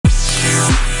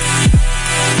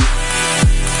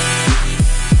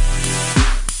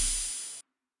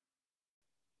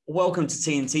Welcome to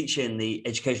Tea and Teaching, the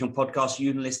educational podcast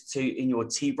you can listen to in your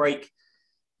tea break.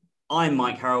 I'm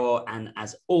Mike Harrowell, and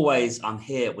as always, I'm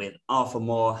here with Arthur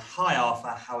Moore. Hi, Arthur.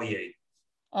 How are you?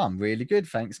 I'm really good,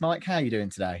 thanks, Mike. How are you doing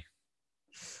today?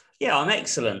 Yeah, I'm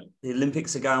excellent. The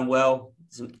Olympics are going well.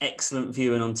 Some excellent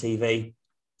viewing on TV.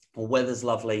 The weather's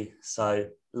lovely, so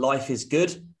life is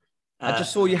good. I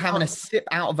just saw you having a sip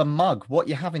out of a mug. What are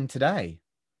you having today?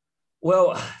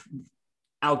 Well,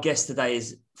 our guest today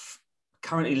is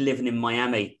currently living in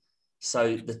Miami.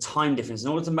 So the time difference,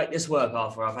 in order to make this work,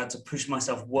 Arthur, I've had to push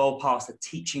myself well past the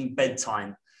teaching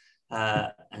bedtime.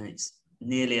 And it's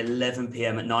nearly 11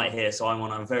 p.m. at night here. So I'm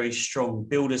on a very strong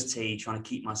builder's tea, trying to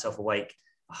keep myself awake.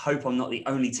 I hope I'm not the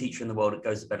only teacher in the world that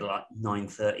goes to bed at like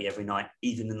 9:30 every night,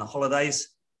 even in the holidays.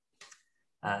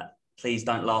 Please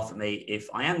don't laugh at me if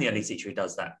I am the only teacher who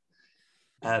does that.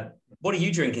 What are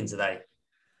you drinking today?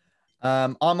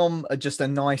 I'm on just a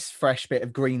nice fresh bit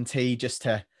of green tea just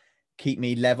to keep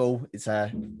me level. It's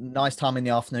a nice time in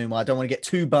the afternoon where I don't want to get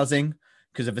too buzzing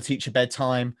because of the teacher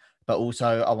bedtime, but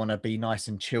also I want to be nice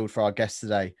and chilled for our guests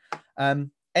today.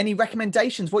 Any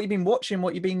recommendations? What you've been watching?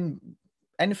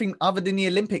 Anything other than the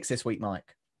Olympics this week,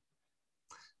 Mike?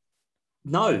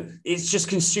 No, it's just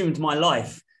consumed my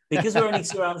life. Because we're only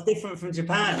 2 hours different from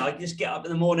Japan, I just get up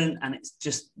in the morning and it's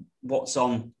just what's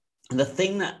on. And the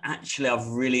thing that actually I've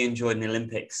really enjoyed in the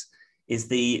Olympics is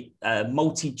the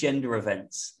multi-gender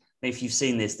events. If you've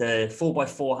seen this, the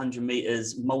 4x400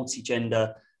 meters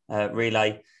multi-gender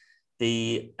relay,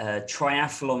 the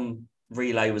triathlon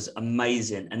relay was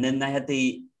amazing. And then they had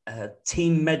the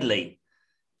team medley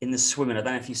in the swimming. I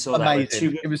don't know if you saw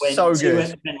amazing. It was so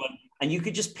good. And you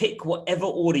could just pick whatever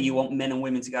order you want men and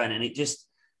women to go in. And it just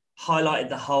highlighted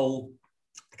the whole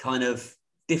kind of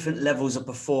different levels of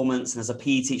performance. And as a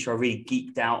PE teacher, I really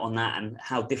geeked out on that and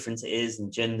how different it is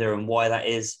and gender and why that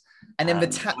is. And then the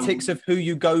tactics of who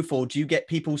you go for. Do you get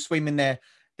people swimming their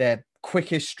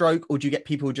quickest stroke, or do you get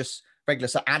people just regular?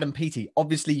 So Adam Peaty,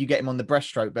 obviously you get him on the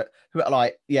breaststroke, but who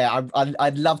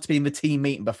I'd love to be in the team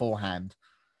meeting beforehand.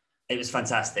 It was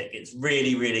fantastic. It's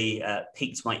really, really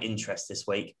piqued my interest this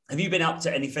week. Have you been up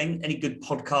to anything? Any good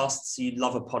podcasts? You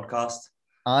love a podcast?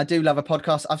 I do love a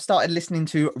podcast. I've started listening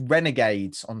to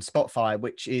Renegades on Spotify,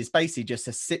 which is basically just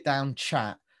a sit-down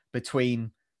chat between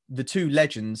the two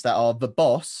legends that are the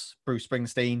boss, Bruce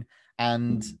Springsteen,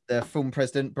 and the film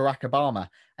president, Barack Obama.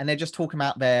 And they're just talking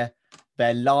about their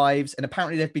lives. And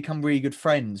apparently they've become really good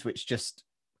friends, which just,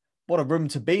 what a room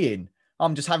to be in.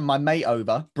 I'm just having my mate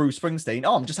over, Bruce Springsteen.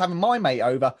 Oh, I'm just having my mate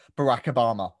over, Barack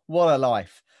Obama. What a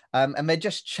life. And they're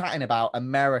just chatting about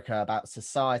America, about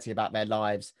society, about their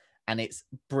lives. And it's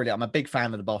brilliant. I'm a big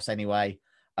fan of the boss anyway.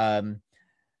 And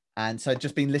so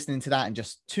just been listening to that and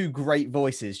just two great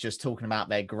voices just talking about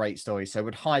their great stories. So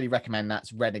would highly recommend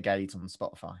that's Renegades on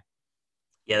Spotify.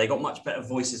 Yeah, they got much better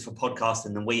voices for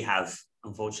podcasting than we have,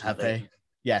 unfortunately. Have they?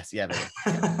 Yes, yeah.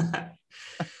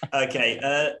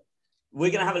 Okay,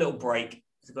 we're going to have a little break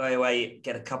to go away,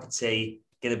 get a cup of tea,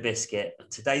 get a biscuit.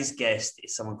 Today's guest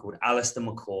is someone called Alistair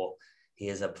McCaw. He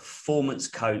is a performance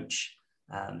coach.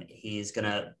 He is going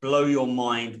to blow your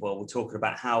mind. Well, we're talking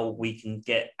about how we can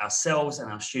get ourselves and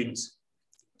our students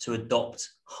to adopt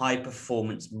high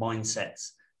performance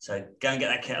mindsets. So go and get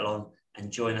that kettle on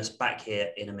and join us back here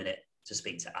in a minute to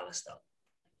speak to Alistair.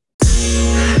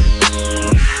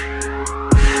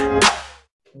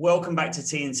 Welcome back to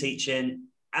Tea and Teaching.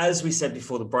 As we said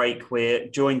before the break, we're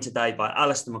joined today by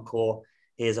Alistair McCaw.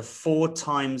 He is a 4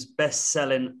 times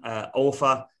best-selling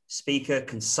author, speaker,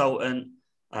 consultant,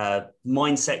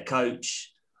 mindset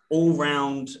coach,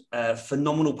 all-round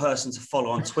phenomenal person to follow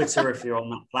on Twitter if you're on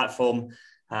that platform.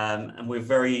 And we're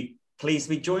very pleased to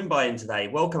be joined by him today.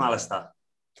 Welcome, Alistair.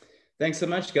 Thanks so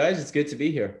much, guys. It's good to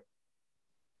be here.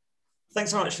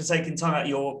 Thanks so much for taking time out of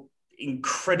your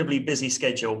incredibly busy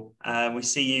schedule. We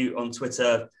see you on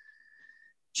Twitter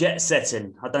jet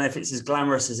setting. I don't know if it's as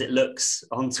glamorous as it looks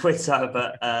on Twitter,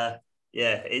 but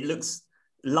yeah, it looks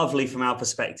lovely from our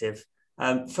perspective.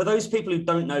 For those people who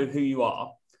don't know who you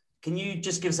are, can you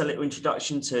just give us a little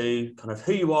introduction to kind of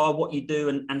who you are, what you do,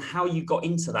 and how you got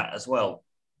into that as well?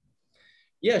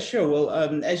 Yeah, sure. Well,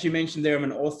 as you mentioned there, I'm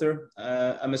an author.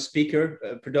 I'm a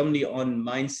speaker, predominantly on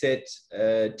mindset,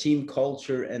 team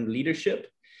culture, and leadership.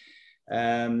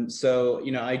 So,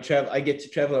 you know, I get to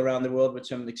travel around the world,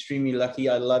 which I'm extremely lucky.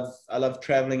 I love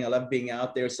traveling. I love being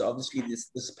out there. So obviously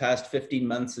this past 15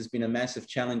 months has been a massive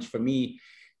challenge for me,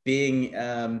 being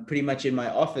pretty much in my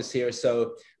office here.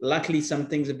 So luckily some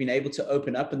things have been able to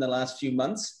open up in the last few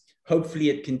months.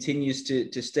 Hopefully it continues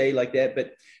to stay like that.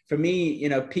 But for me, you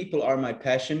know, people are my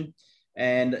passion.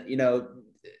 And, you know,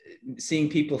 seeing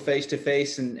people face to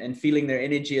face and feeling their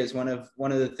energy is one of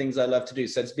the things I love to do.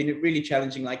 So it's been really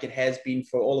challenging, like it has been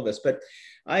for all of us. But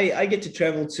I get to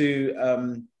travel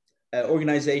to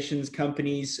organizations,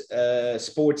 companies,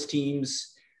 sports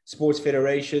teams, sports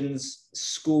federations,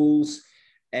 schools,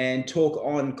 and talk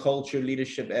on culture,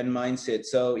 leadership, and mindset.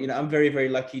 So, I'm very, very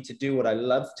lucky to do what I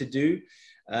love to do.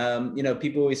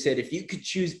 People always said, if you could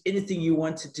choose anything you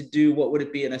wanted to do, what would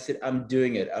it be? And I said, I'm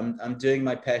doing it. I'm doing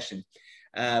my passion.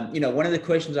 One of the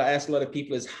questions I ask a lot of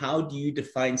people is, how do you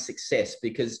define success?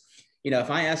 Because, if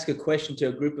I ask a question to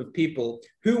a group of people,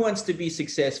 who wants to be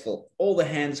successful? All the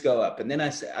hands go up. And then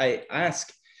I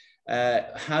ask,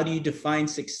 how do you define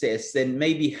success? Then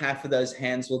maybe half of those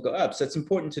hands will go up. So it's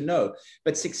important to know.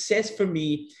 But success for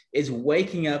me is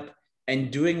waking up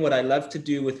and doing what I love to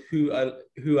do with who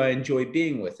I enjoy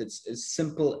being with. It's as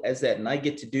simple as that. And I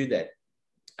get to do that.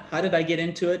 How did I get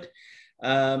into it?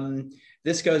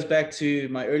 This goes back to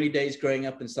my early days growing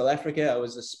up in South Africa. I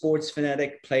was a sports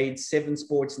fanatic, played 7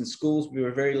 sports in schools. We were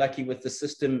very lucky with the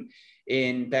system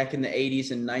back in the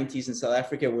 80s and 90s in South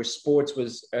Africa, where sports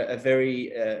was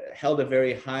held a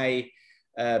very high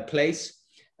place.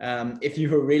 If you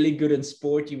were really good in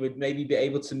sport, you would maybe be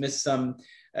able to miss some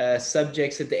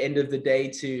subjects at the end of the day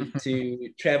to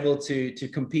travel to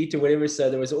compete or whatever. So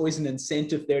there was always an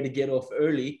incentive there to get off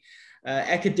early.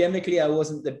 Academically, I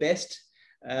wasn't the best.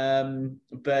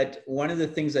 But one of the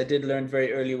things I did learn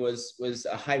very early was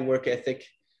a high work ethic,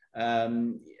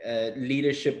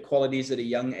 leadership qualities at a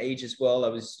young age as well. I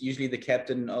was usually the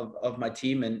captain of my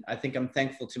team, and I think I'm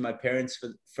thankful to my parents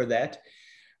for that.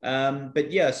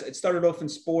 But yes, it started off in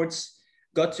sports,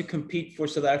 got to compete for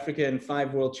South Africa in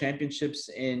 5 world championships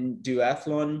in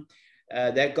duathlon.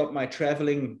 That got my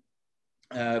traveling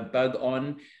bug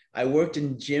on. I worked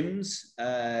in gyms,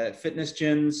 fitness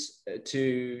gyms,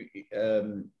 to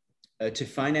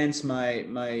finance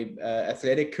my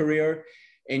athletic career.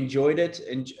 Enjoyed it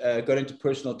and got into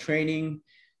personal training.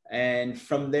 And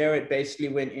from there, it basically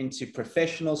went into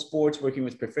professional sports, working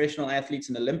with professional athletes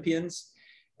and Olympians.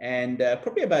 And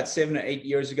probably about 7 or 8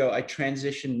 years ago, I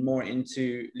transitioned more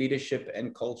into leadership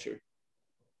and culture.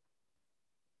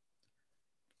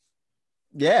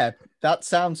 Yeah, that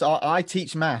sounds. I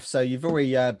teach maths, so you've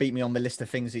already beat me on the list of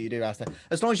things that you do, Alistair.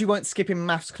 As long as you weren't skipping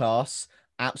maths class,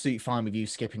 absolutely fine with you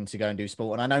skipping to go and do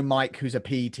sport. And I know Mike, who's a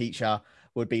PE teacher,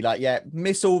 would be like, yeah,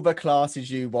 miss all the classes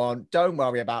you want. Don't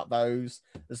worry about those.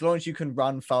 As long as you can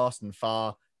run fast and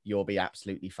far, you'll be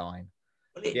absolutely fine.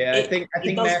 Yeah, I think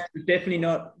math was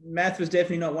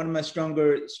definitely not one of my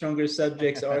stronger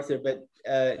subjects, Arthur, but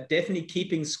definitely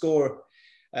keeping score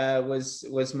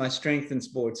was my strength in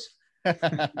sports.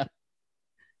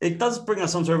 It does bring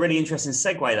us onto a really interesting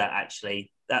segue,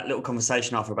 that little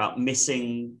conversation, Arthur, about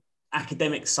missing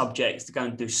academic subjects to go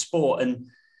and do sport, and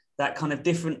that kind of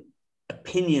different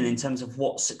opinion in terms of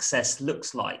what success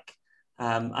looks like.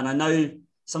 And I know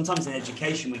sometimes in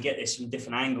education, we get this from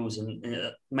different angles,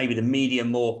 and maybe the media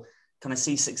more kind of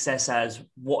see success as,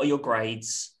 what are your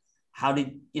grades?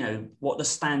 What the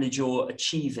standard you're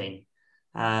achieving?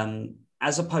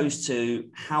 As opposed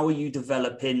to, how are you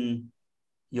developing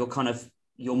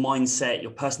your mindset,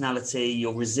 your personality,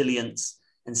 your resilience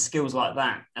and skills like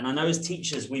that. And I know as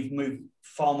teachers, we've moved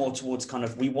far more towards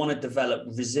we want to develop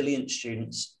resilient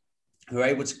students who are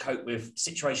able to cope with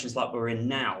situations like we're in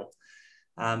now.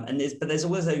 But there's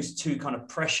always those two kind of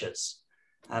pressures.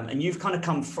 And you've kind of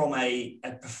come from a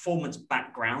performance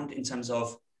background in terms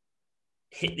of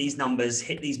hit these numbers,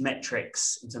 hit these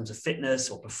metrics in terms of fitness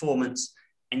or performance.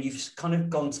 And you've kind of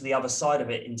gone to the other side of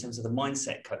it in terms of the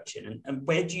mindset coaching. And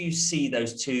where do you see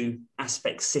those two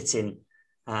aspects sitting,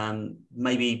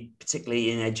 maybe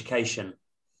particularly in education?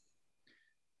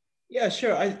 Yeah,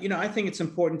 sure. I think it's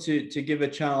important to give a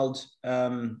child,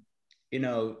 balance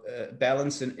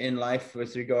in life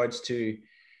with regards to,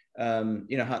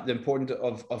 the importance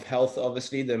of health,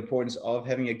 obviously, the importance of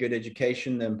having a good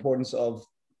education, the importance of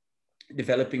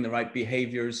developing the right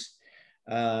behaviors,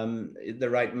 the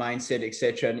right mindset,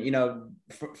 etc.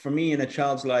 And for me, in a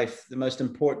child's life, the most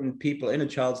important people in a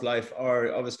child's life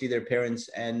are obviously their parents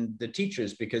and the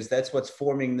teachers, because that's what's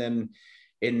forming them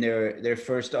in their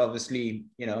first, obviously,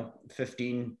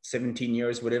 15, 17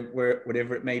 years,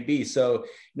 whatever it may be. So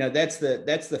that's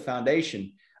the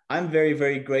foundation. I'm very,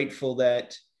 very grateful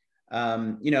that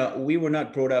we were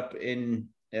not brought up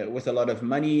with a lot of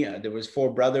money. There was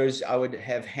 4 brothers. I would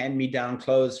have hand-me-down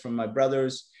clothes from my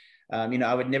brothers.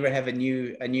 I would never have a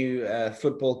new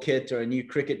football kit or a new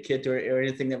cricket kit or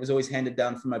anything. That was always handed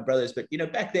down from my brothers. But,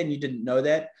 back then you didn't know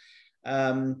that.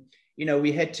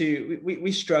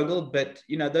 We struggled, but,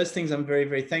 those things I'm very,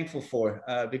 very thankful for,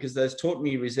 because those taught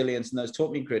me resilience and those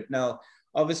taught me grit. Now,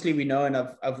 obviously we know, and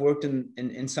I've worked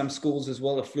in some schools as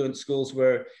well, affluent schools,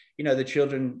 where, you know, the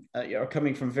children are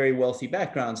coming from very wealthy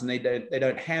backgrounds, and they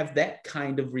don't have that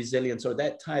kind of resilience or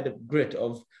that kind of grit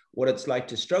of what it's like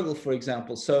to struggle, for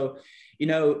example. So, you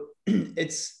know,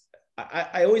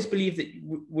 I always believe that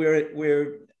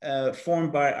we're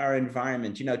formed by our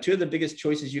environment. You know, two of the biggest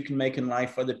choices you can make in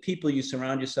life are the people you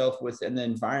surround yourself with and the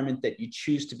environment that you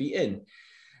choose to be in.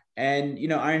 And, you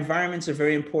know, our environments are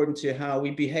very important to how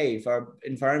we behave. Our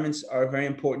environments are very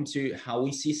important to how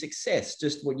we see success.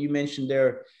 Just what you mentioned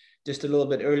there just a little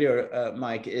bit earlier,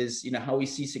 Mike, is, you know, how we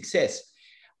see success.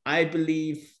 I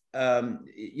believe,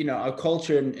 you know, our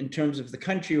culture in terms of the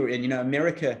country we're in, you know,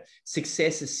 America,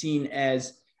 success is seen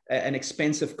as an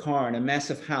expensive car and a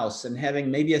massive house and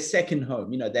having maybe a second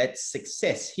home. You know, that's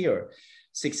success here.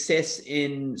 Success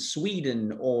in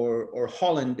Sweden or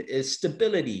Holland is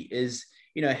stability, is,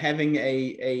 you know, having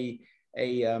an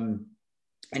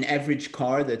average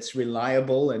car that's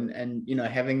reliable and you know,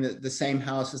 having the same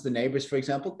house as the neighbors, for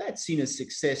example. That's seen as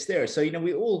success there. So, you know,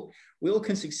 we all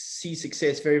can see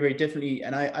success very, very differently.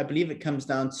 And I believe it comes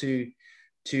down to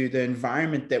the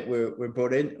environment that we're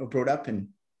brought up in.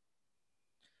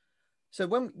 So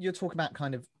when you're talking about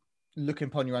kind of looking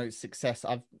upon your own success,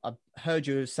 I've heard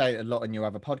you say a lot in your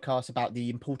other podcasts about the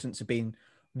importance of being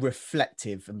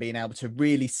reflective and being able to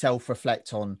really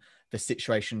self-reflect on the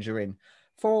situations you're in.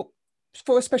 For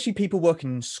especially people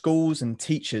working in schools and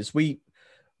teachers, we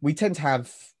tend to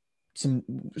have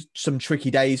some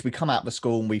tricky days. We come out of the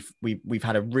school and we've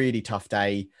had a really tough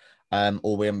day,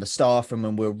 or we're on the staff and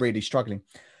when we're really struggling.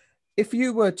 If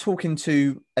you were talking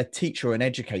to a teacher or an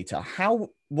educator,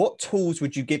 what tools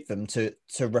would you give them to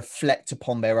reflect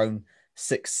upon their own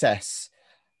success,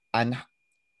 and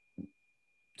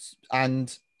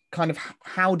kind of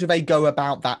how do they go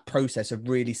about that process of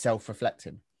really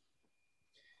self-reflecting?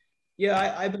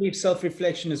 Yeah, I believe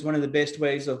self-reflection is one of the best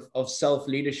ways of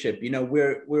self-leadership. You know,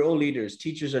 we're all leaders.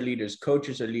 Teachers are leaders.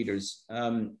 Coaches are leaders.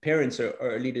 Parents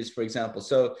are leaders, for example.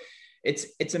 So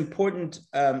it's important,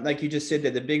 like you just said,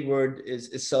 that the big word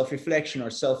is self-reflection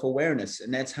or self-awareness,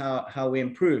 and that's how we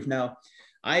improve. Now,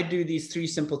 I do these three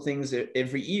simple things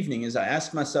every evening. Is I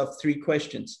ask myself three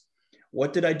questions.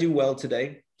 What did I do well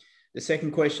today? The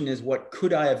second question is, what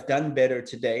could I have done better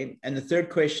today? And the third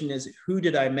question is, who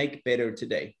did I make better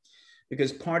today?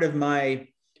 Because part of my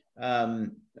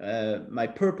my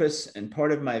purpose and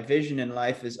part of my vision in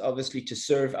life is obviously to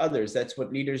serve others. That's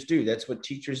what leaders do. That's what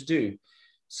teachers do.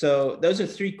 So those are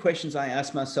three questions I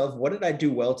ask myself. What did I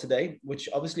do well today? Which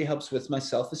obviously helps with my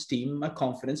self-esteem, my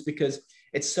confidence, because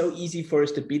it's so easy for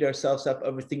us to beat ourselves up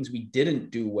over things we didn't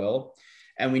do well.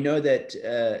 And we know that,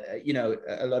 you know,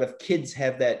 a lot of kids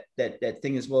have that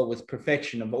thing as well with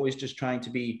perfection, of always just trying to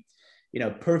be, you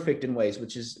know, perfect in ways,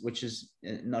 which is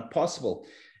not possible.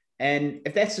 And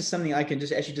if that's just something I can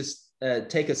just actually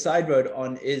take a side road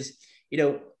on, is, you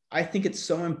know, I think it's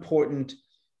so important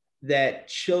that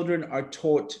children are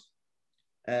taught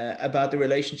about the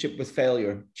relationship with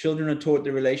failure. Children are taught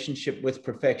the relationship with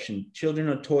perfection. Children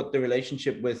are taught the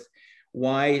relationship with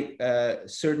why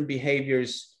certain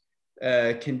behaviors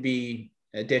can be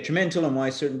detrimental and why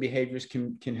certain behaviors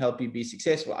can help you be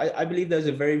successful. I believe those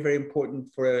are very, very important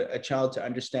for a child to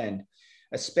understand,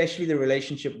 especially the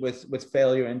relationship with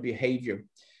failure and behavior.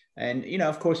 And, you know,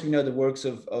 of course, we know the works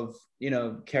of you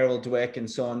know, Carol Dweck and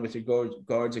so on with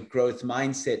regards to growth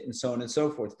mindset and so on and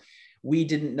so forth. We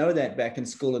didn't know that back in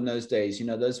school in those days. You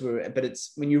know, those were, but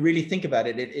it's, when you really think about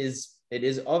it, it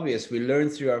is obvious. We learn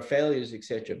through our failures,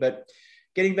 etc. But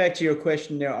getting back to your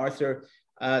question there, Arthur,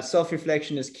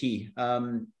 self-reflection is key.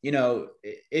 You know,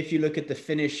 if you look at the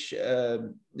Finnish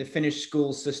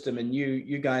school system, and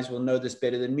you guys will know this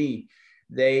better than me,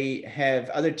 they have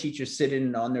other teachers sit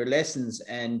in on their lessons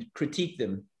and critique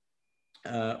them,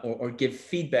 or give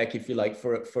feedback, if you like,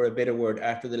 for a better word,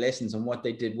 after the lessons on what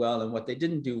they did well and what they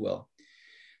didn't do well.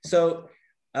 So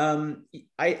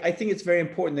I think it's very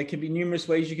important. There can be numerous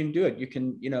ways you can do it. You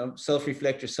can, you know,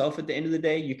 self-reflect yourself at the end of the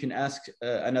day. You can ask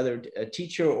another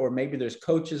teacher, or maybe there's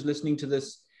coaches listening to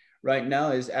this right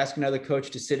now, is ask another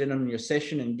coach to sit in on your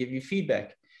session and give you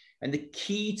feedback. And the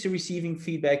key to receiving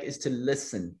feedback is to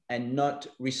listen and not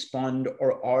respond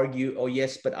or argue, oh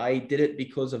yes, but I did it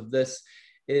because of this.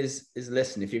 Is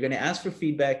listen. If you're going to ask for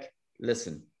feedback,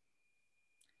 listen.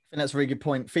 I think that's a really good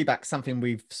point. Feedback, something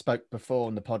we've spoke before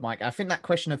on the pod, Mike. I think that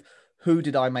question of who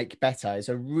did I make better is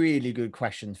a really good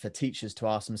question for teachers to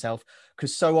ask themselves,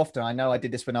 because so often, I know I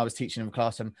did this when I was teaching in a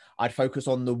classroom, I'd focus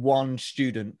on the one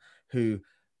student who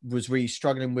was really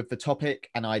struggling with the topic,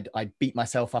 and I'd beat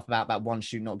myself up about that one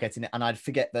student not getting it, and I'd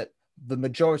forget that the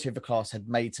majority of the class had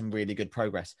made some really good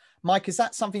progress. Mike, is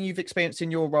that something you've experienced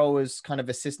in your role as kind of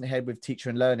assistant head with teacher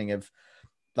and learning, of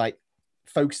like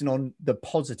focusing on the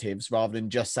positives rather than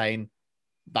just saying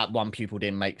that one pupil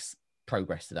didn't make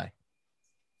progress today?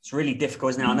 It's really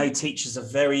difficult, isn't it? I know teachers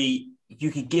are you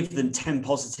could give them 10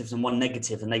 positives and one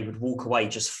negative and they would walk away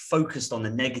just focused on the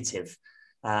negative.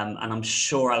 And I'm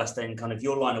sure, Alistair, in kind of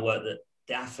your line of work, that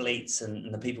the athletes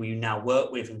and the people you now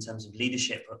work with in terms of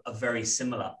leadership are very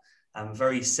similar,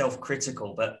 very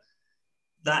self-critical. But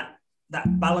that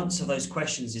balance of those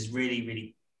questions is really,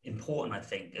 really important, I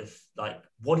think, of like,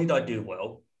 what did I do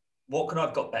well? What could I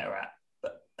have got better at?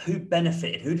 But who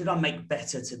benefited? Who did I make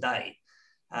better today?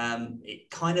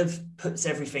 It kind of puts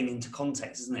everything into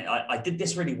context, isn't it? I did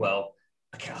this really well.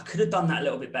 Okay, I could have done that a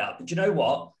little bit better. But you know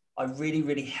what? I really,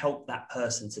 really helped that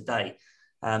person today.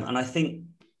 And I think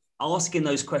asking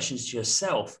those questions to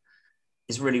yourself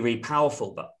is really, really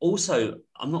powerful. But also,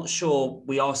 I'm not sure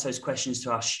we ask those questions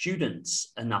to our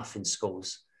students enough in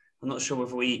schools. I'm not sure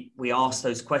whether we ask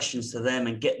those questions to them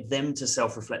and get them to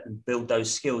self-reflect and build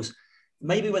those skills.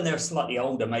 Maybe when they're slightly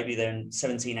older, maybe they're in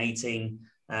 17, 18,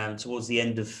 towards the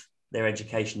end of their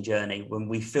education journey, when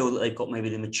we feel that they've got maybe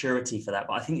the maturity for that.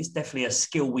 But I think it's definitely a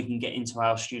skill we can get into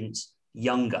our students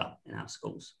younger in our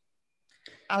schools.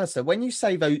 Alistair, when you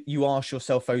say though you ask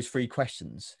yourself those 3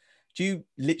 questions, do you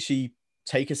literally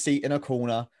take a seat in a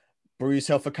corner, brew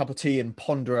yourself a cup of tea and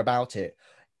ponder about it?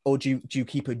 Or do you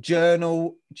keep a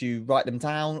journal? Do you write them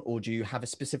down? Or do you have a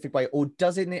specific way? Or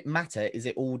doesn't it matter? Is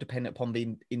it all dependent upon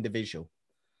the individual?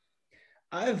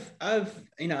 I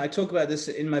talk about this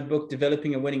in my book,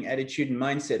 Developing a Winning Attitude and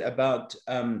Mindset, about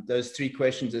those 3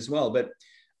 questions as well. But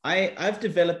I've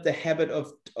developed the habit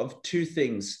of 2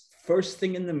 things: first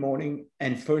thing in the morning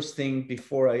and first thing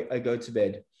before I go to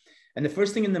bed. And the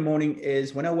first thing in the morning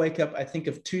is when I wake up, I think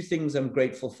of 2 things I'm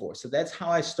grateful for. So that's how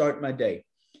I start my day.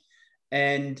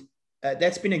 And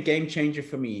that's been a game changer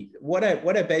for me. What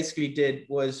I basically did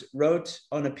was wrote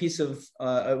on a piece of,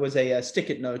 it was a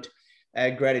stick-it note,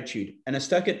 gratitude, and I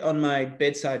stuck it on my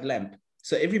bedside lamp.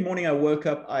 So every morning I woke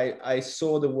up, I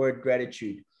saw the word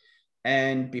gratitude.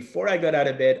 And before I got out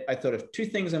of bed, I thought of 2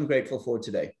 things I'm grateful for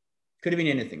today. Could have been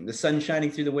anything: the sun shining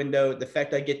through the window, the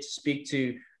fact I get to speak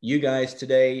to you guys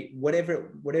today, whatever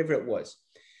it was.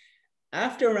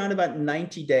 After around about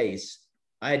 90 days,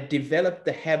 I developed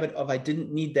the habit of, I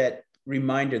didn't need that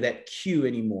reminder, that cue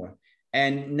anymore.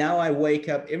 And now I wake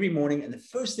up every morning and the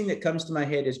first thing that comes to my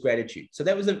head is gratitude. So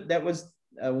that was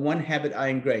one habit I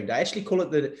ingrained. I actually call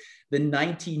it the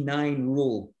 99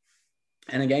 rule.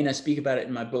 And again, I speak about it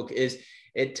in my book. Is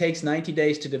it takes 90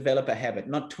 days to develop a habit,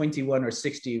 not 21 or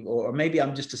 60, or maybe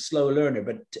I'm just a slow learner,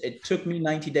 but it took me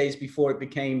 90 days before it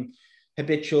became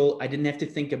habitual. I didn't have to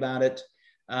think about it.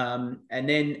 And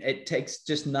then it takes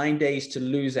just 9 days to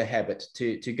lose a habit,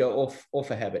 to go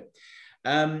off a habit.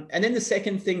 And then the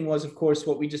second thing was, of course,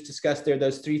 what we just discussed there,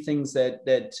 those 3 things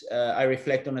that I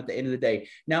reflect on at the end of the day.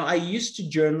 Now, I used to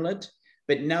journal it,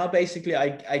 but now basically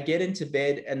I get into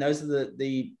bed and those are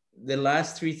the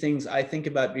last 3 things I think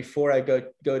about before I go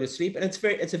to sleep. And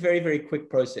it's a very, very quick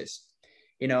process.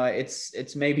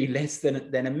 It's maybe less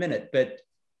than a minute, but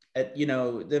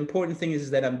the important thing is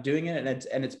that I'm doing it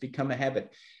and it's become a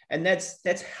habit. And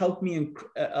that's helped me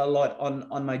a lot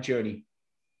on my journey.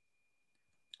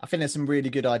 I think there's some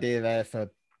really good idea there for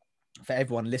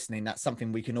everyone listening. That's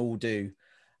something we can all do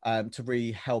to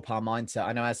really help our mindset.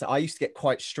 I know I used to get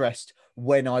quite stressed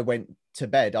when I went to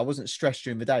bed. I wasn't stressed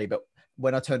during the day, but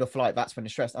when I turned off the light, that's when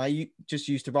it's stressed. I just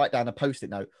used to write down a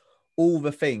Post-it note, all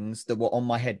the things that were on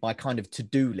my head, my kind of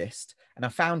to-do list. And I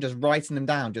found just writing them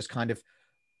down, just kind of,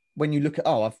 when you look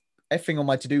at, everything on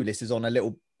my to-do list is on a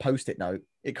little Post-it note.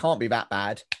 It can't be that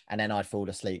bad. And then I'd fall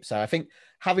asleep. So I think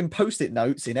having Post-it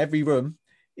notes in every room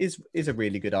is a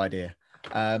really good idea.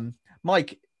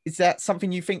 Mike, is that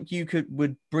something you think you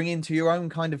would bring into your own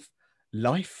kind of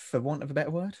life, for want of a better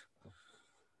word?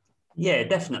 Yeah,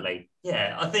 definitely.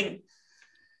 Yeah, I think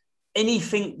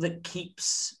anything that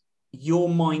keeps your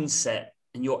mindset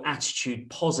and your attitude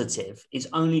positive is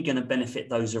only going to benefit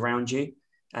those around you.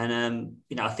 And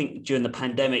I think during the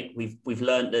pandemic, we've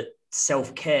learned that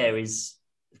self-care is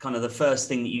kind of the first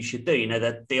thing that you should do.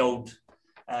 The old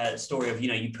story of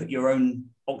you put your own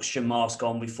oxygen mask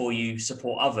on before you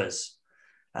support others.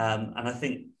 And I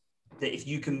think that if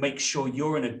you can make sure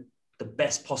you're in the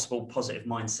best possible positive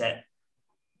mindset,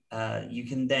 you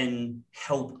can then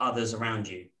help others around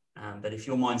you. But if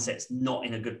your mindset's not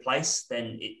in a good place,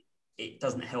 then it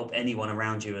doesn't help anyone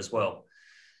around you as well.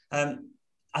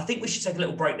 I think we should take a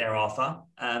little break there, Arthur.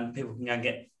 People can go and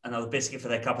get another biscuit for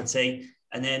their cup of tea.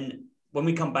 And then when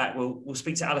we come back, we'll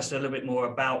speak to Alistair a little bit more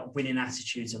about winning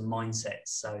attitudes and mindsets.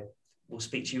 So we'll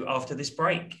speak to you after this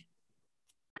break.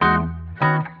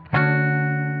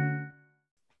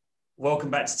 Welcome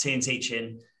back to Tea and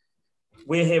Teaching.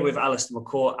 We're here with Alistair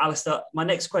McCourt. Alistair, my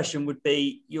next question would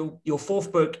be, your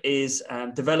fourth book is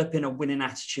Developing a Winning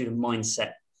Attitude and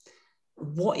Mindset.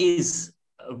 What is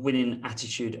a winning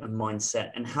attitude and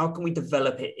mindset, and how can we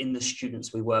develop it in the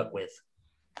students we work with?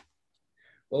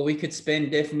 Well, we could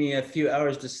spend definitely a few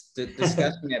hours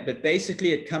discussing that, but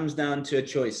basically it comes down to a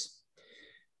choice.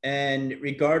 And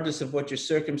regardless of what your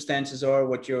circumstances are,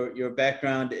 what your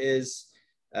background is,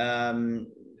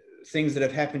 things that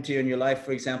have happened to you in your life,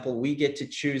 for example, we get to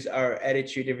choose our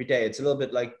attitude every day. It's a little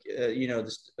bit like,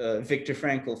 Viktor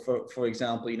Frankl, for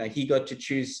example, he got to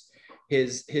choose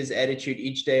his attitude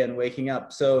each day on waking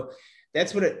up. So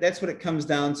that's what it comes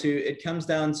down to. It comes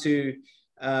down to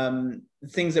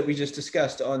things that we just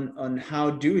discussed on how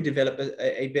do we develop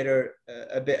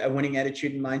a winning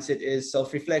attitude and mindset is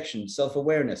self-reflection,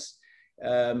 self-awareness.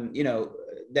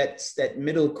 That's that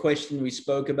middle question we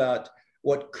spoke about.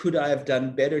 What could I have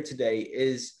done better today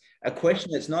is a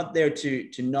question that's not there to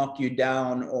knock you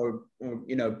down or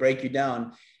break you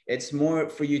down. It's more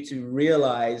for you to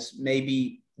realize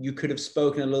maybe you could have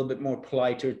spoken a little bit more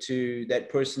politer to that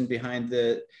person behind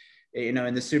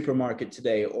in the supermarket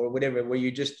today or whatever, where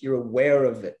you're aware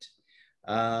of it.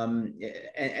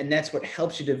 And that's what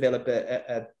helps you develop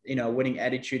a winning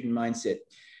attitude and mindset.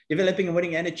 Developing a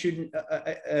winning attitude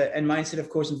and mindset, of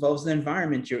course, involves the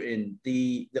environment you're in,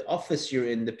 the office you're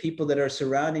in, the people that are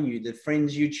surrounding you, the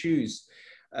friends you choose.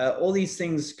 All these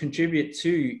things contribute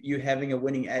to you having a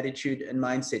winning attitude and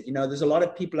mindset. There's a lot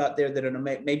of people out there that are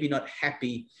maybe not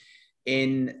happy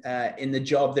in the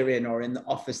job they're in or in the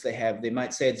office they have. They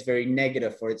might say it's very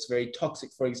negative or it's very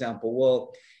toxic, for example.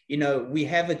 Well, we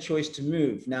have a choice to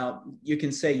move. Now, you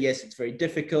can say, yes, it's very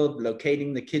difficult,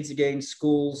 locating the kids again,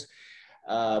 schools,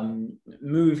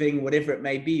 moving, whatever it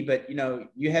may be, but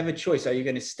you have a choice. Are you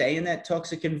going to stay in that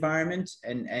toxic environment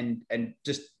and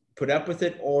just put up with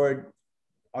it, or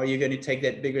are you going to take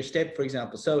that bigger step, for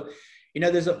example? So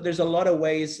there's a lot of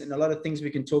ways and a lot of things we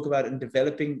can talk about in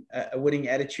developing a winning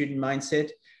attitude and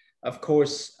mindset. Of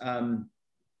course, talking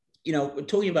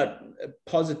about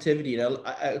positivity,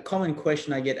 a common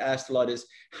question I get asked a lot is,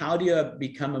 how do you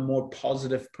become a more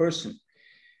positive person?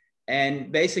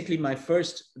 And basically, my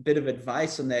first bit of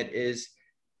advice on that is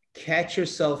catch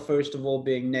yourself, first of all,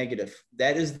 being negative.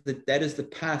 That is the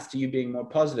path to you being more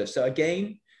positive. So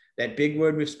again, that big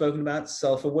word we've spoken about,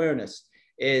 self-awareness,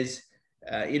 is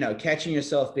catching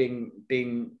yourself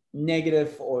being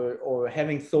negative or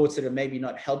having thoughts that are maybe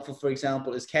not helpful, for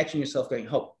example, is catching yourself going,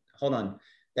 hold on,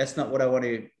 that's not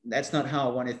how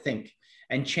I want to think,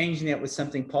 and changing that with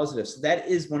something positive. So that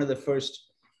is one of the first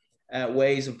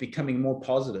ways of becoming more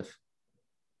positive.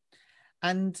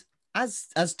 And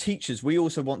as teachers, we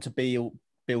also want to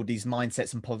build these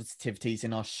mindsets and positivities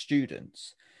in our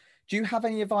students. Do you have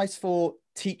any advice for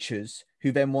teachers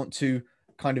who then want to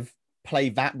kind of play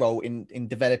that role in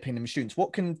developing them students?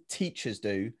 What can teachers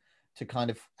do to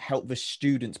kind of help the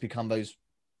students become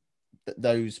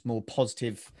those more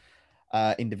positive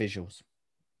individuals?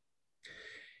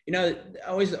 I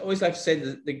always like to say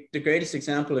that the greatest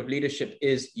example of leadership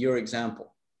is your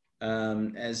example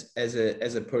as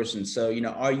a person. So,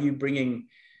 are you bringing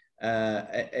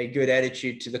a good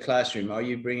attitude to the classroom? Are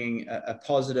you bringing a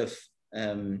positive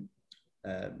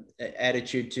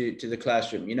attitude to the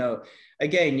classroom?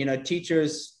 Again,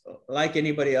 teachers, like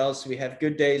anybody else, we have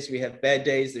good days, we have bad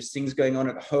days. There's things going on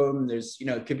at home. There's,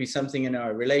 it could be something in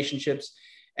our relationships.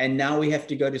 And now we have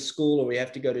to go to school, or we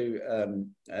have to go to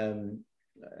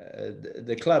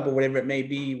the club or whatever it may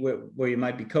be, where you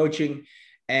might be coaching,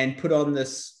 and put on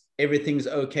this everything's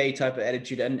okay type of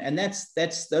attitude. And those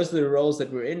are the roles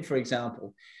that we're in, for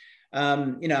example.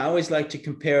 I always like to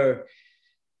compare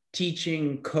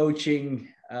teaching, coaching,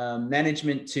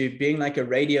 management to being like a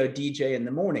radio DJ in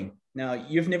the morning. Now,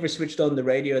 you've never switched on the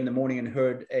radio in the morning and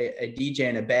heard a DJ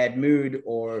in a bad mood,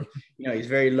 or, he's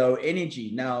very low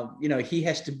energy. Now, he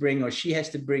has to bring, or she has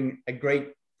to bring, a great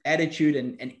attitude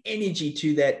and energy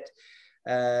to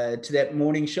that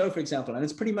morning show, for example. And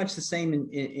it's pretty much the same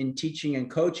in teaching and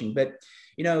coaching. But,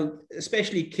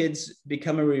 especially kids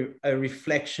become a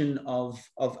reflection of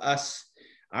us,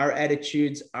 our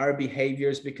attitudes, our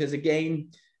behaviors, because again,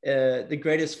 the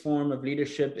greatest form of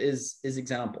leadership is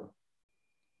example.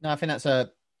 No, I think that's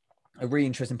a really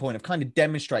interesting point of kind of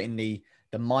demonstrating the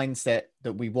mindset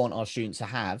that we want our students to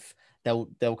have.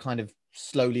 They'll kind of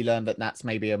slowly learn that that's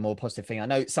maybe a more positive thing. I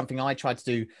know it's something I try to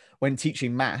do when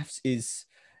teaching maths is,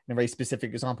 in a very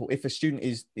specific example, if a student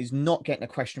is not getting a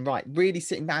question right, really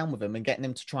sitting down with them and getting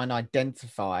them to try and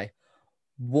identify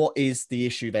what is the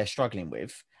issue they're struggling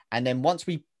with. And then once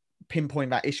we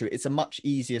pinpoint that issue, it's a much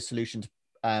easier solution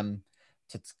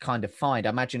to kind of find. I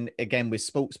imagine, again, with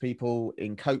sports people,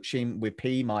 in coaching, with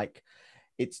P, Mike,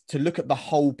 it's to look at the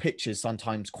whole picture is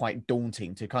sometimes quite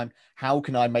daunting to kind of, how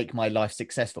can I make my life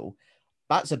successful?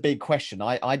 That's a big question.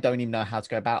 I don't even know how to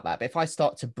go about that. But if I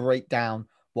start to break down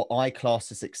what I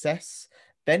class as success,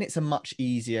 then it's a much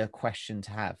easier question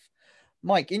to have.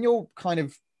 Mike, in your kind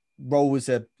of role as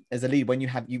a lead, when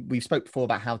we've spoke before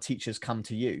about how teachers come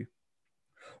to you.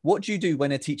 What do you do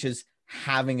when a teacher's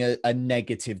having a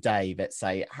negative day, let's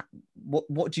say?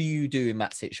 What do you do in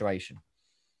that situation?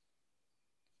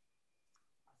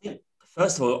 I think,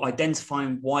 first of all,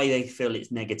 identifying why they feel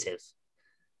it's negative.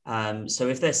 So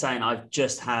if they're saying, I've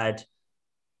just had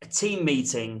a team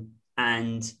meeting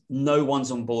and no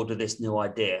one's on board with this new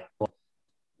idea.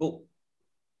 Well,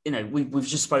 you know, we've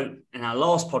just spoke in our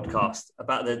last podcast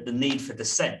about the need for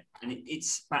dissent. And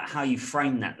it's about how you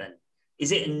frame that then.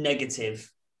 Is it a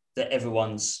negative that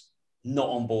everyone's not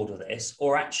on board with this?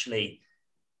 Or actually,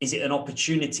 is it an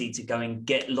opportunity to go and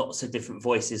get lots of different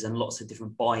voices and lots of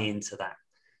different buy-in to that?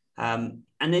 And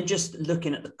then just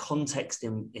looking at the context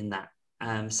in that.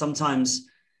 Sometimes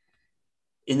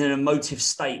in an emotive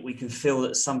state, we can feel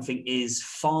that something is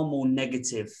far more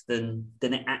negative than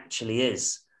it actually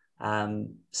is.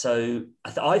 So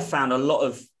I found a lot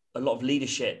of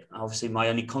leadership. Obviously, my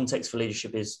only context for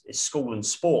leadership is school and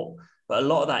sport, but a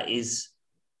lot of that is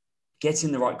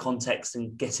getting the right context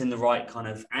and getting the right kind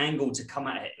of angle to come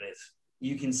at it with.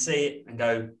 You can see it and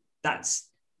go, that's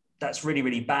really,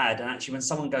 really bad. And actually, when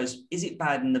someone goes, is it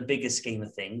bad in the bigger scheme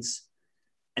of things?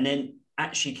 And then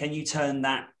actually, can you turn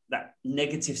that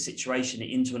negative situation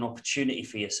into an opportunity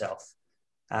for yourself?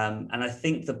 And I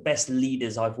think the best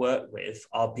leaders I've worked with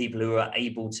are people who are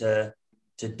able to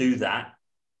do that,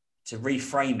 to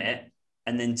reframe it,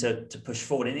 and then to push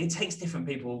forward. And it takes different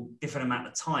people different amount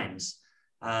of times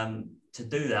to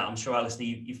do that. I'm sure, Alistair,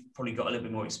 you've probably got a little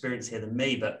bit more experience here than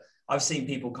me, but I've seen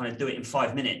people kind of do it in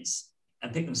 5 minutes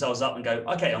and pick themselves up and go,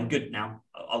 okay, I'm good now,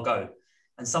 I'll go.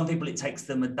 And some people, it takes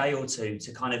them a day or two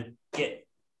to kind of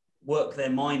work their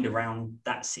mind around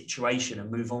that situation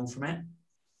and move on from it.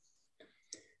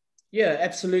 Yeah,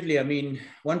 absolutely. I mean,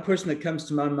 one person that comes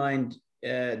to my mind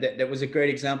that was a great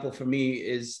example for me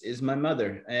is my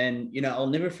mother. And, you know, I'll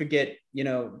never forget, you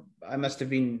know, I must have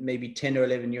been maybe 10 or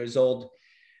 11 years old.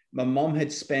 My mom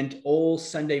had spent all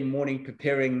Sunday morning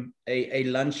preparing a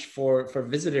lunch for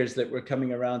visitors that were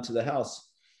coming around to the house.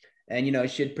 And, you know,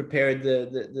 she had prepared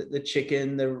the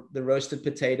chicken, the roasted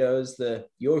potatoes, the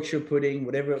Yorkshire pudding,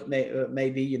 whatever it may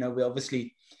be. You know, we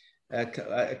obviously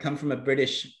come from a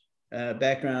British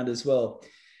background as well.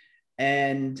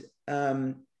 And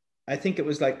I think it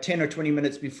was like 10 or 20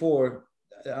 minutes before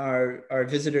our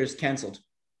visitors canceled.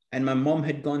 And my mom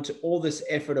had gone to all this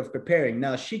effort of preparing.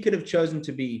 Now, she could have chosen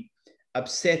to be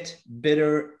upset,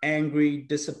 bitter, angry,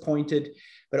 disappointed.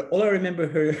 But all I remember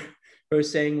her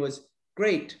saying was,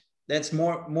 great, that's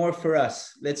more for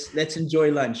us. Let's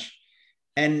enjoy lunch.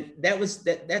 And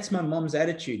that's my mom's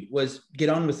attitude, was get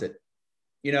on with it.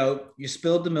 You know, you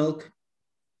spilled the milk,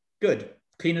 good,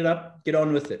 clean it up, get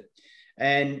on with it.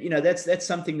 And, you know, that's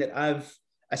something that I've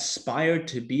aspired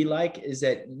to be like, is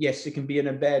that, yes, it can be in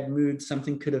a bad mood.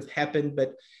 Something could have happened,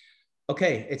 but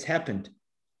okay, it's happened.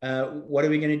 What are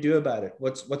we going to do about it?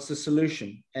 What's the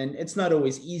solution? And it's not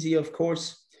always easy, of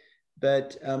course,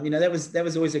 but, you know, that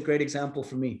was always a great example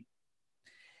for me.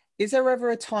 Is there ever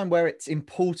a time where it's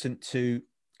important to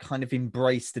kind of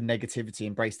embrace the negativity,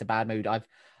 embrace the bad mood?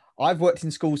 I've worked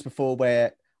in schools before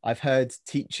where I've heard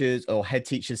teachers or head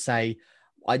teachers say,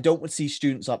 I don't want to see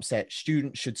students upset.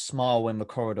 Students should smile in the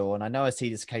corridor. And I know I see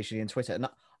this occasionally on Twitter, and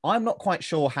I'm not quite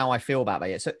sure how I feel about that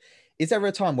yet. So is there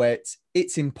a time where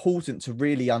it's important to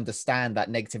really understand that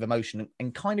negative emotion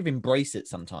and kind of embrace it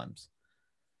sometimes?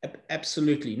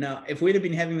 Absolutely. Now, if we'd have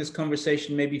been having this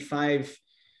conversation maybe 5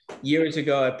 years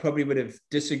ago, I probably would have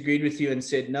disagreed with you and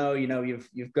said, no, you know,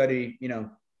 you've got to, you know,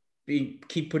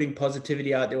 keep putting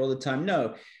positivity out there all the time.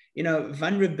 No. You know,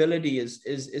 vulnerability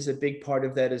is a big part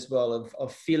of that as well,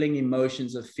 of feeling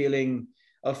emotions, of feeling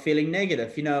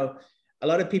negative. You know, a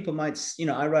lot of people might, you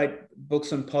know, I write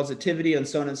books on positivity and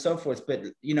so on and so forth. But,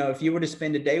 you know, if you were to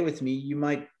spend a day with me, you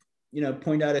might, you know,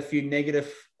 point out a few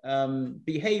negative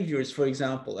behaviors, for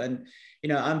example. And, you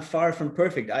know, I'm far from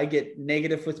perfect. I get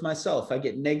negative with myself. I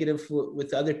get negative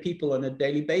with other people on a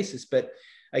daily basis. But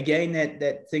again,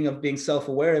 that thing of being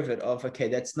self-aware of it, of, okay,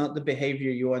 that's not the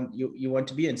behavior you want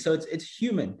to be in. So it's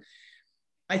human.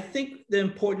 I think the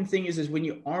important thing is when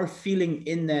you are feeling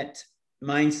in that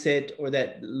mindset or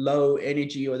that low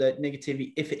energy or that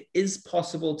negativity, if it is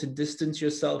possible to distance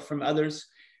yourself from others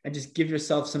and just give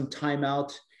yourself some time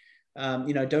out.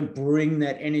 Don't bring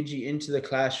that energy into the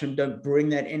classroom. Don't bring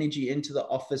that energy into the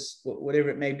office, whatever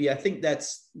it may be. I think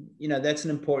that's an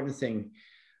important thing.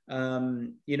 Bringing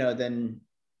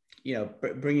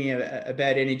a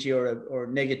bad energy or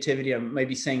negativity, or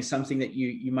maybe saying something that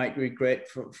you might regret,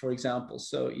 for example.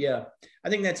 So yeah, I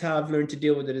think that's how I've learned to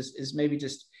deal with it is maybe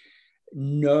just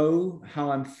know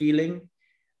how I'm feeling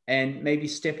and maybe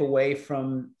step away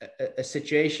from a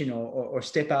situation or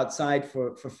step outside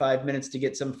for 5 minutes to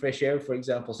get some fresh air, for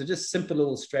example. So just simple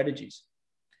little strategies.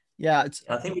 Yeah.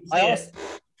 I think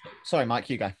sorry, Mike,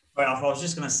 you go. Well, I was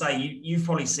just going to say, you've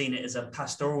probably seen it as a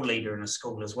pastoral leader in a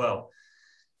school as well,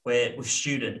 where with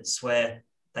students, where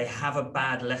they have a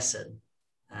bad lesson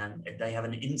and they have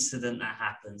an incident that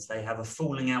happens, they have a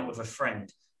falling out with a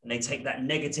friend, and they take that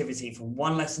negativity from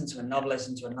one lesson to another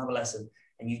lesson to another lesson.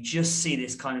 And you just see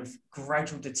this kind of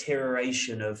gradual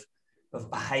deterioration of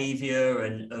behavior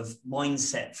and of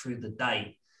mindset through the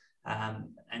day.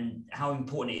 And how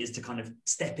important it is to kind of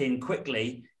step in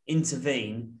quickly,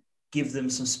 intervene, give them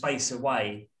some space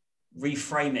away,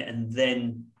 reframe it, and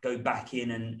then go back in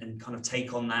and kind of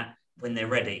take on that when they're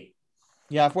ready.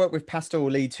 Yeah, I've worked with pastoral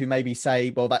leads who maybe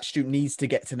say, well, that student needs to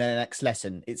get to their next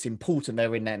lesson. It's important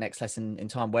they're in their next lesson in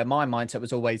time, where my mindset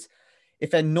was always,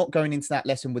 if they're not going into that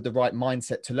lesson with the right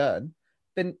mindset to learn,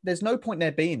 then there's no point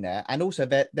there being there. And also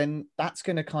then that's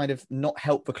going to kind of not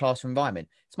help the classroom environment.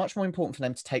 It's much more important for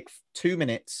them to take 2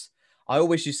 minutes. I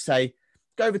always just say,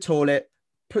 go to the toilet,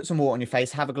 put some water on your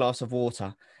face, have a glass of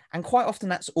water. And quite often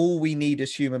that's all we need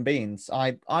as human beings.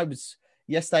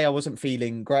 Yesterday I wasn't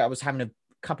feeling great. I was having a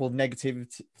couple of negative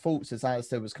thoughts, as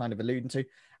Alistair was kind of alluding to.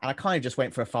 And I kind of just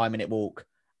went for a 5-minute walk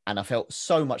and I felt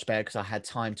so much better because I had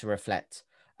time to reflect.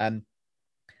 And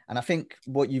I think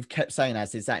what you've kept saying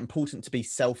is that important to be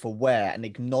self-aware and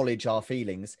acknowledge our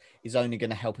feelings is only going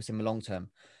to help us in the long term.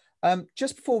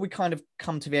 Just before we kind of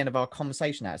come to the end of our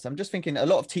conversation now, so I'm just thinking a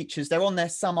lot of teachers, they're on their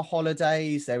summer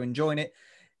holidays, they're enjoying it.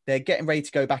 They're getting ready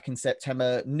to go back in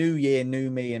September, new year,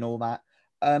 new me and all that.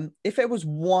 If there was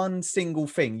one single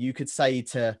thing you could say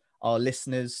to our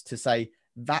listeners to say,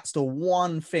 that's the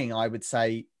one thing I would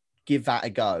say, give that a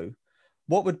go.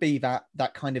 What would be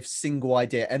that kind of single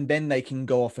idea? And then they can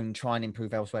go off and try and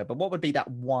improve elsewhere. But what would be that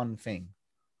one thing?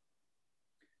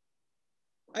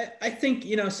 I think,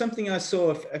 something I saw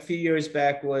a few years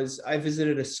back was I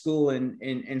visited a school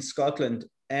in Scotland,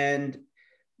 and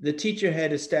the teacher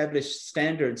had established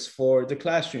standards for the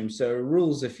classroom. So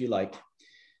rules, if you like.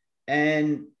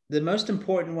 And the most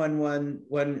important one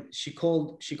when she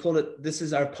called it, this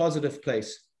is our positive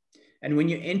place. And when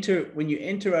you enter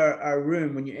our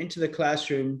room, when you enter the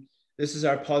classroom, this is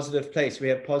our positive place. We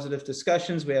have positive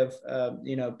discussions. We have,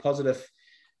 positive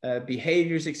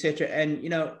behaviors, etc. And,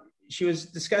 she was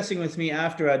discussing with me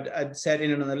after I'd sat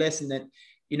in on the lesson that,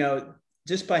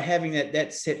 just by having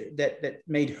that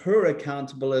made her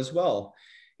accountable as well.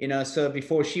 So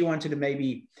before she wanted to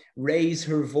maybe raise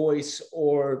her voice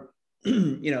or,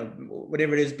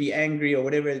 whatever it is, be angry or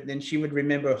whatever, then she would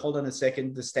remember, hold on a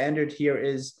second, the standard here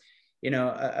is,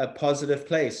 a positive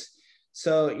place.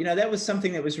 So, that was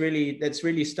something that's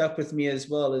really stuck with me as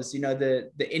well, is,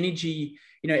 the energy,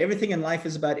 everything in life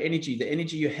is about energy, the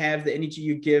energy you have, the energy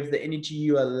you give, the energy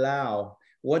you allow.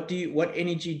 What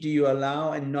energy do you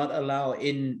allow and not allow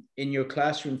in your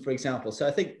classroom, for example? So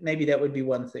I think maybe that would be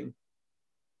one thing.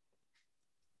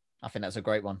 I think that's a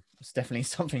great one. It's definitely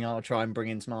something I'll try and bring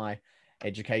into my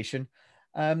education.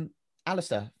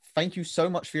 Alistair, thank you so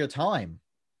much for your time.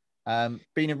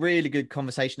 Been a really good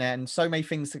conversation there, and so many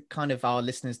things that kind of our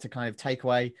listeners to kind of take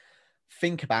away,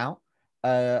 think about,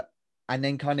 and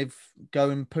then kind of go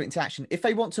and put into action. If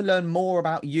they want to learn more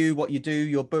about you, what you do,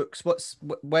 your books,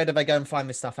 where do they go and find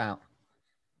this stuff out?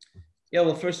 Yeah,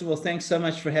 well, first of all, thanks so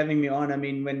much for having me on. I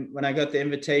mean, when I got the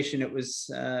invitation, it was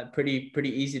pretty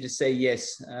easy to say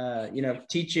yes.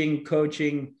 Teaching,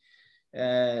 coaching,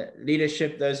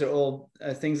 leadership, those are all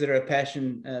things that are a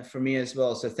passion for me as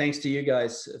well. So thanks to you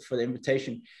guys for the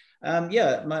invitation.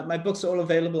 My books are all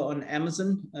available on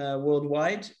Amazon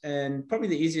worldwide, and probably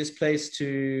the easiest place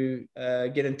to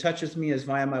get in touch with me is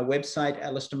via my website,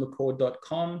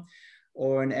 alistairmccaw.com.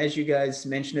 And as you guys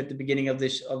mentioned at the beginning of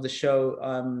the show,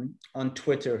 on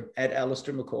Twitter at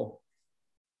Alistair McCaw.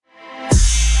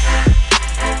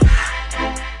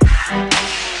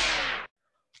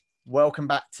 Welcome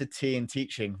back to Tea and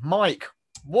Teaching. Mike,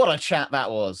 what a chat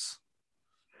that was.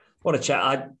 What a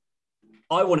chat.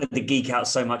 I wanted to geek out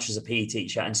so much as a PE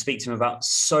teacher and speak to him about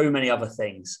so many other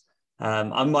things.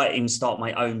 I might even start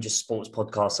my own just sports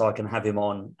podcast so I can have him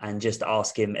on and just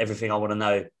ask him everything I want to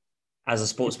know as a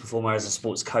sports performer, as a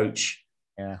sports coach.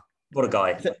 Yeah. What a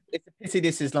guy. It's a pity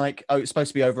this is like, it's supposed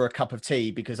to be over a cup of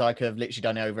tea, because I could have literally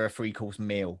done it over a 3-course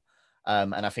meal.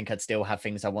 And I think I'd still have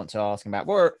things I want to ask him about.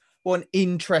 What an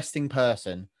interesting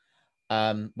person,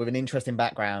 with an interesting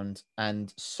background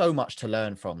and so much to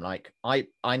learn from. Like I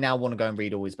now want to go and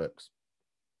read all his books.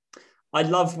 I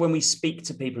love when we speak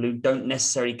to people who don't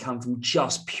necessarily come from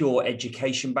just pure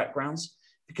education backgrounds,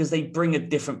 because they bring a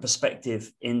different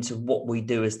perspective into what we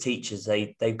do as teachers.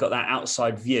 They've got that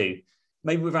outside view,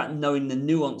 maybe without knowing the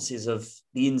nuances of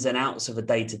the ins and outs of a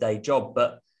day-to-day job.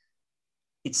 But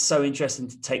it's so interesting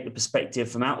to take the perspective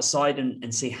from outside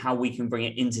and see how we can bring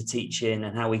it into teaching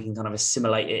and how we can kind of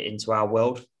assimilate it into our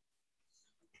world.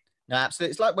 No,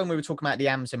 absolutely. It's like when we were talking about the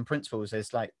Amazon principles,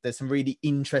 there's some really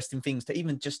interesting things to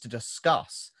even just to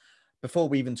discuss before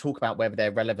we even talk about whether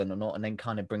they're relevant or not, and then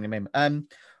kind of bring them in.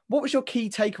 What was your key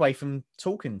takeaway from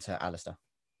talking to Alistair?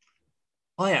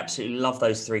 I absolutely love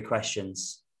those 3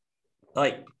 questions.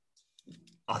 Like,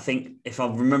 I think if I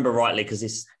remember rightly,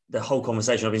 because the whole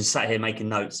conversation, I've been sat here making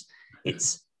notes.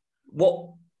 It's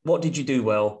what did you do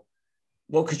well?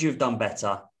 What could you have done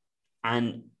better?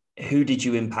 And who did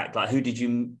you impact? Like,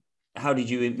 how did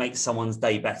you make someone's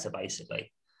day better,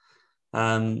 basically?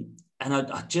 And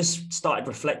I just started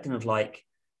reflecting of like,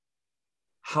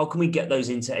 how can we get those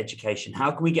into education?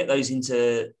 How can we get those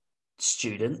into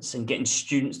students and getting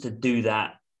students to do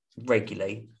that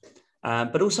regularly?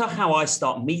 But also how I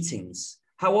start meetings.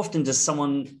 How often does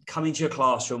someone come into your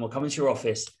classroom or come into your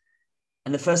office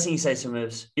and the first thing you say to them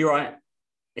is, "You're right."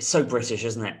 It's so British,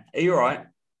 isn't it? Are you all right?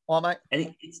 All right, mate.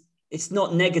 And it's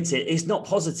not negative. It's not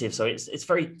positive. So it's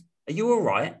very, "Are you all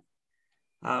right?"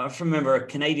 I remember a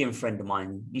Canadian friend of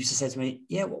mine used to say to me,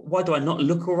 "Yeah, why do I not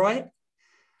look all right?"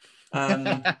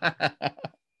 And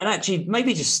actually,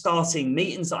 maybe just starting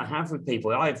meetings that I have with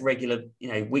people. I have regular,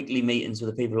 weekly meetings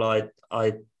with the people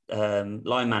I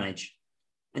line manage,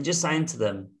 and just saying to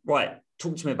them, "Right,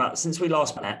 talk to me about, since we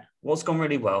last met, what's gone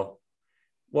really well?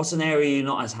 What's an area you're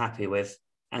not as happy with?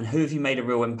 And who have you made a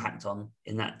real impact on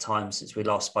in that time since we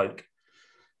last spoke?"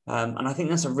 And I think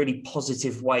that's a really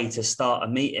positive way to start a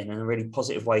meeting and a really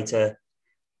positive way to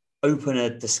open a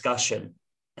discussion,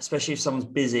 especially if someone's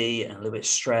busy and a little bit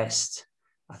stressed.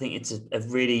 I think it's a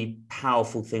really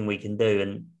powerful thing we can do.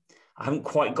 And I haven't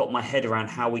quite got my head around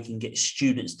how we can get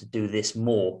students to do this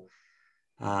more.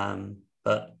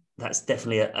 But that's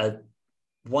definitely a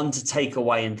one to take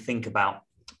away and think about.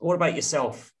 What about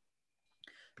yourself?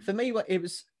 For me, it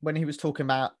was when he was talking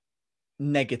about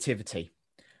negativity,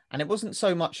 and it wasn't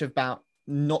so much about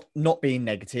not being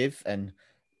negative and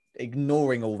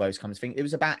ignoring all those kinds of things. It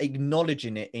was about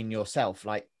acknowledging it in yourself.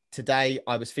 Like, today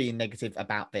I was feeling negative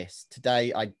about this.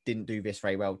 Today I didn't do this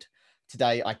very well.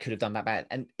 Today I could have done that bad.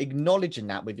 And acknowledging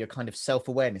that with your kind of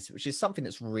self-awareness, which is something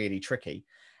that's really tricky.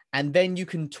 And then you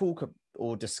can talk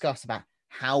or discuss about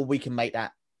how we can make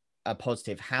that a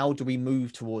positive. How do we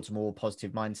move towards a more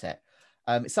positive mindset?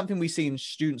 It's something we see in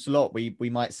students a lot. We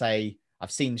might say,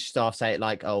 I've seen staff say it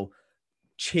like, "Oh,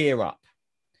 cheer up."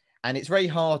 And it's very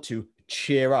hard to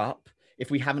cheer up if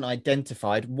we haven't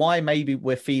identified why maybe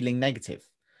we're feeling negative.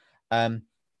 And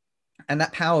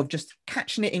that power of just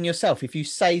catching it in yourself. If you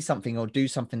say something or do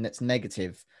something that's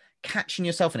negative, catching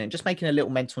yourself in it, just making a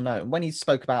little mental note. And when he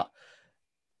spoke about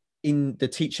in the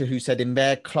teacher who said in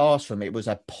their classroom, it was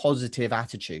a positive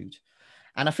attitude.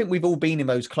 And I think we've all been in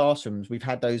those classrooms. We've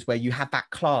had those where you have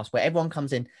that class where everyone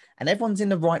comes in and everyone's in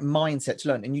the right mindset to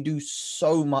learn. And you do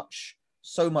so much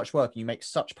work and you make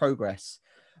such progress,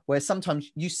 where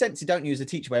sometimes you sense it, don't you, as a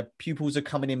teacher, where pupils are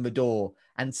coming in the door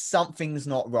and something's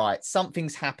not right.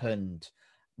 Something's happened,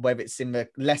 whether it's in the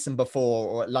lesson before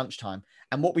or at lunchtime.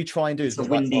 And what we try and do is a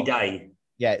windy day.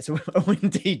 Yeah, it's a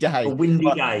windy day. A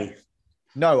windy day.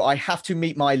 No, I have to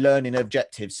meet my learning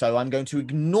objectives. So I'm going to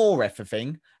ignore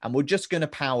everything and we're just going to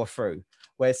power through.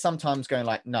 Where sometimes going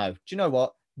like, no, do you know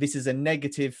what? This is a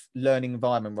negative learning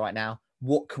environment right now.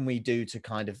 What can we do to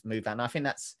kind of move that? And I think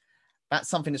that's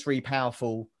something that's really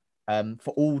powerful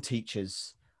for all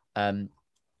teachers,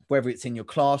 whether it's in your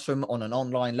classroom, on an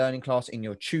online learning class, in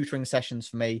your tutoring sessions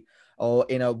for me, or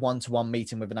in a one-to-one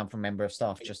meeting with another member of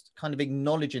staff, just kind of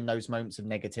acknowledging those moments of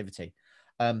negativity.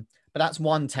 But that's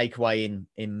one takeaway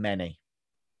in many.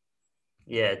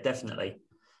 Yeah, definitely.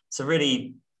 It's a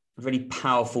really, really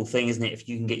powerful thing, isn't it? If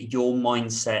you can get your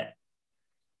mindset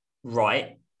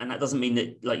right. And that doesn't mean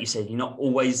that, like you said, you're not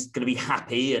always going to be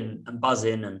happy and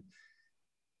buzzing. And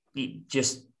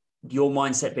just your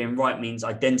mindset being right means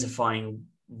identifying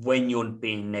when you're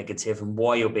being negative and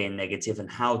why you're being negative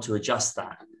and how to adjust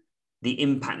that. the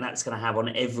impact that's going to have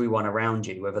on everyone around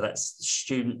you, whether that's the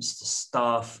students, the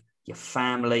staff, your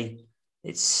family.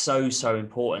 It's so, so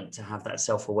important to have that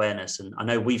self-awareness. And I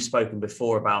know we've spoken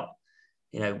before about,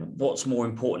 what's more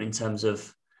important in terms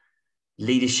of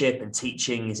leadership and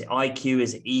teaching. Is it IQ?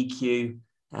 Is it EQ?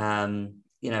 And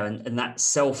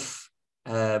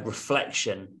that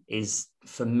reflection is,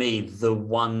 for me, the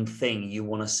one thing you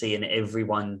want to see in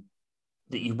everyone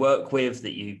that you work with,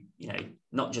 that you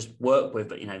not just work with,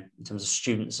 but, in terms of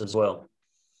students as well.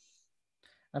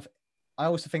 I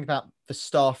also think about the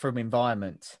staff room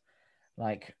environment,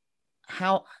 like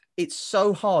how it's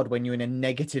so hard when you're in a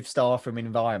negative staff room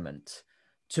environment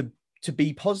to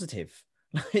be positive.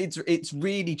 It's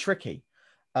really tricky.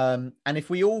 And if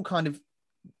we all kind of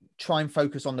try and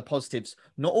focus on the positives,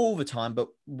 not all the time, but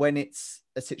when it's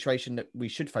a situation that we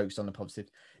should focus on the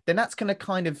positives, then that's going to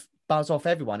kind of buzz off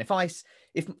everyone. I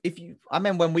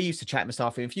remember when we used to chat in the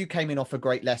staff room, if you came in off a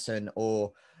great lesson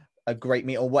or a great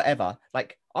meet or whatever,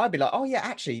 like I'd be like, oh yeah,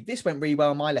 actually this went really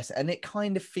well in my lesson. And it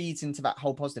kind of feeds into that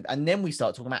whole positive. And then we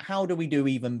start talking about how do we do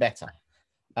even better?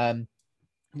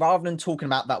 Rather than talking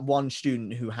about that one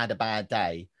student who had a bad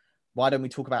day, why don't we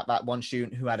talk about that one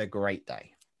student who had a great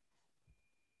day?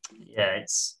 Yeah,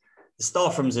 the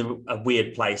staff room's a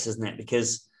weird place, isn't it?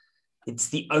 Because it's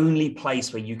the only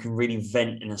place where you can really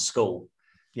vent in a school.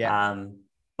 Yeah.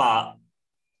 But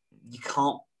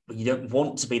you don't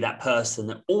want to be that person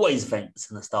that always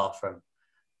vents in the staff room.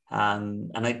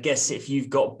 And I guess if you've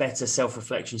got better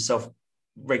self-reflection,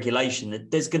 self-regulation,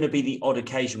 there's going to be the odd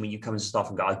occasion when you come into staff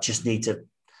and go, I just need to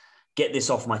get this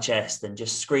off my chest, and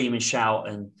just scream and shout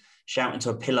into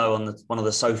a pillow on one of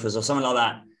the sofas or something like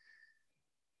that,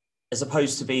 as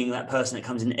opposed to being that person that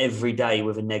comes in every day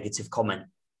with a negative comment.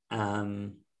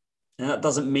 And that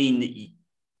doesn't mean that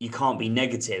you can't be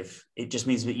negative. It just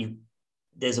means that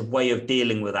there's a way of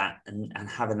dealing with that and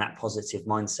having that positive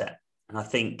mindset. And I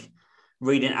think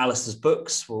reading Alistair's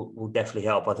books will definitely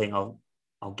help. I think I'll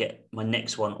get my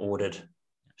next one ordered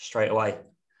straight away.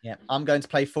 Yeah, I'm going to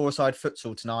play four-a-side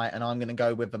futsal tonight, and I'm going to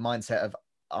go with the mindset of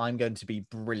I'm going to be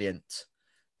brilliant.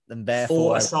 And therefore,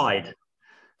 four-a-side.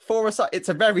 Four-a-side. It's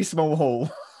a very small hall.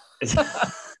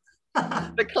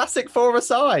 The classic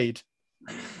four-a-side.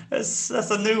 That's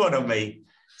a new one on me.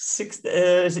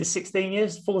 Is it 16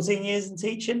 years, 14 years in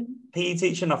teaching, PE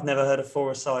teaching? I've never heard of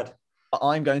four-a-side.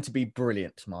 I'm going to be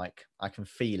brilliant, Mike. I can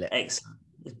feel it. Excellent.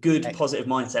 Good, positive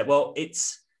mindset. Well,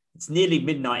 it's nearly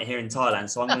midnight here in Thailand,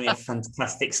 so I'm going to be a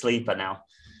fantastic sleeper now.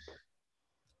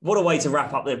 What a way to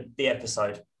wrap up the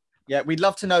episode. Yeah, we'd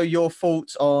love to know your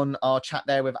thoughts on our chat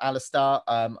there with Alistair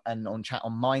and on chat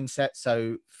on mindset.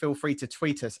 So feel free to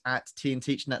tweet us at T and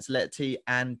Teaching, that's letter T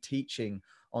and Teaching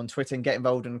on Twitter, and get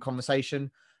involved in the conversation.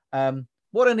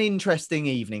 What an interesting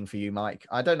evening for you, Mike.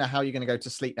 I don't know how you're going to go to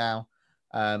sleep now.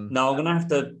 No, I'm going to have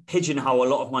to pigeonhole a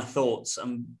lot of my thoughts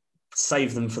and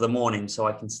save them for the morning so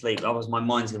I can sleep. Otherwise, my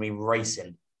mind's going to be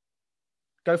racing.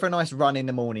 Go for a nice run in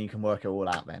the morning. You can work it all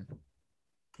out then.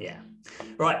 Yeah.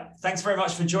 Right. Thanks very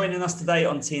much for joining us today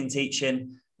on Tea and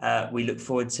Teaching. We look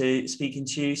forward to speaking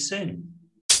to you soon.